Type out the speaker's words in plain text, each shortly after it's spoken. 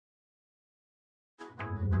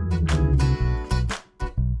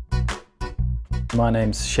My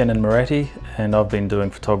name's Shanon Moratti and I've been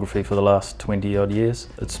doing photography for the last 20 odd years.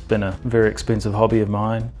 It's been a very expensive hobby of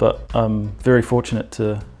mine, but I'm very fortunate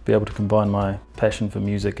to be able to combine my passion for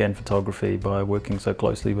music and photography by working so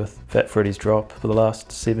closely with Fat Freddy's Drop for the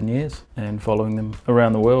last 7 years and following them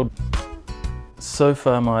around the world. So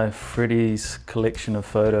far my Freddy's collection of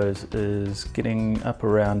photos is getting up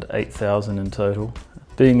around 8,000 in total.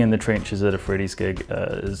 Being in the trenches at a Freddy's gig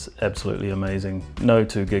is absolutely amazing. No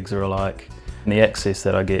two gigs are alike. And the access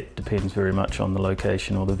that I get depends very much on the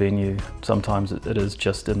location or the venue. Sometimes it is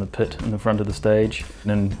just in the pit in the front of the stage.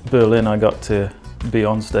 And in Berlin I got to be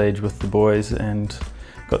on stage with the boys and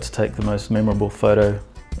got to take the most memorable photo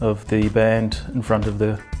of the band in front of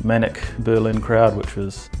the manic Berlin crowd, which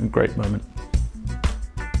was a great moment.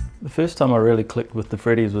 The first time I really clicked with the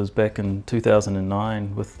Freddy's was back in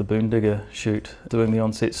 2009 with the Boondigger shoot, doing the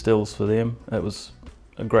on-set stills for them. It was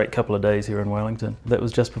a great couple of days here in Wellington. That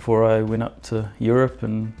was just before I went up to Europe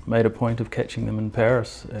and made a point of catching them in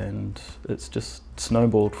Paris, and it's just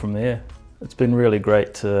snowballed from there. It's been really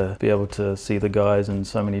great to be able to see the guys in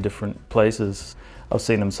so many different places. I've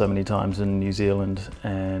seen them so many times in New Zealand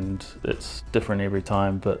and it's different every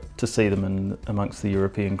time, but to see them in amongst the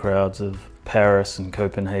European crowds of Paris and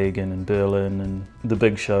Copenhagen and Berlin, and the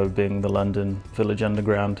big show being the London Village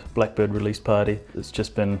Underground Blackbird release party, it's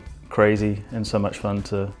just been crazy and so much fun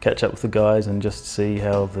to catch up with the guys and just see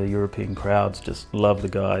how the European crowds just love the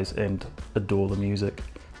guys and adore the music.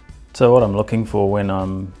 So what I'm looking for when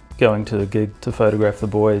I'm going to a gig to photograph the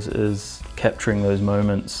boys is capturing those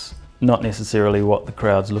moments, not necessarily what the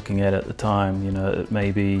crowd's looking at the time. You know, it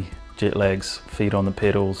may be Jetlags feet on the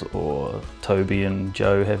pedals or Toby and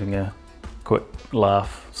Joe having a quick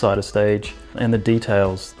laugh side of stage, and the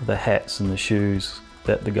details, the hats and the shoes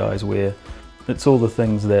that the guys wear. It's all the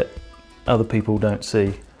things that other people don't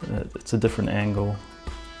see. It's a different angle.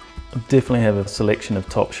 I definitely have a selection of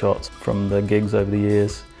top shots from the gigs over the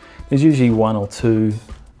years. There's usually one or two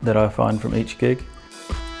that I find from each gig.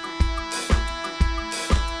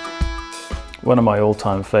 One of my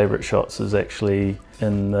all-time favourite shots is actually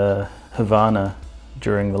in Havana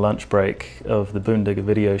during the lunch break of the Boondigger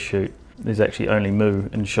video shoot. There's actually only Moo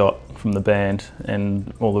in shot from the band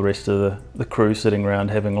and all the rest of the crew sitting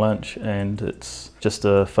around having lunch, and it's just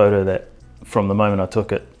a photo that from the moment I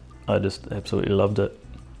took it, I just absolutely loved it.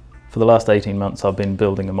 For the last 18 months I've been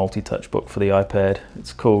building a multi-touch book for the iPad.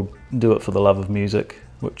 It's called Do It for the Love of Music,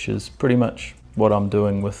 which is pretty much what I'm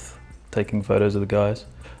doing with taking photos of the guys.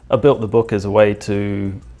 I built the book as a way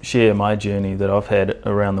to share my journey that I've had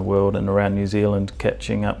around the world and around New Zealand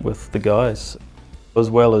catching up with the guys. As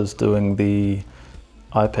well as doing the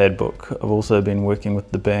iPad book, I've also been working with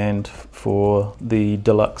the band for the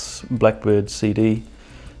deluxe Blackbird CD,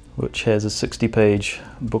 which has a 60-page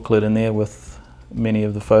booklet in there with many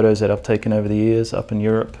of the photos that I've taken over the years up in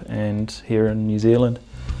Europe and here in New Zealand.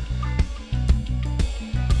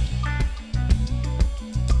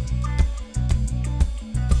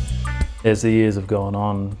 As the years have gone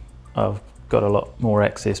on, I've got a lot more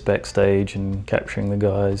access backstage and capturing the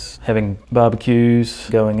guys, having barbecues,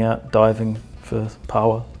 going out diving for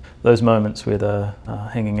power. Those moments where they're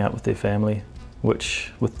hanging out with their family,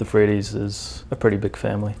 which with the Freddy's is a pretty big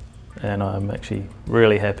family, and I'm actually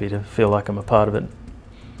really happy to feel like I'm a part of it.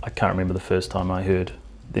 I can't remember the first time I heard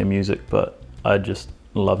their music, but I just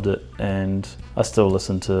loved it, and I still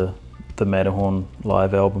listen to the Matterhorn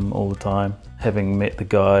live album all the time. Having met the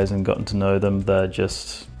guys and gotten to know them, they're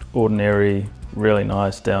just ordinary, really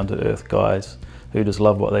nice, down-to-earth guys who just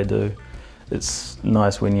love what they do. It's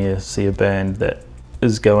nice when you see a band that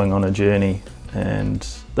is going on a journey and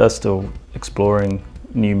they're still exploring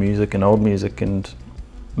new music and old music and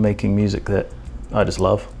making music that I just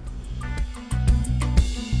love.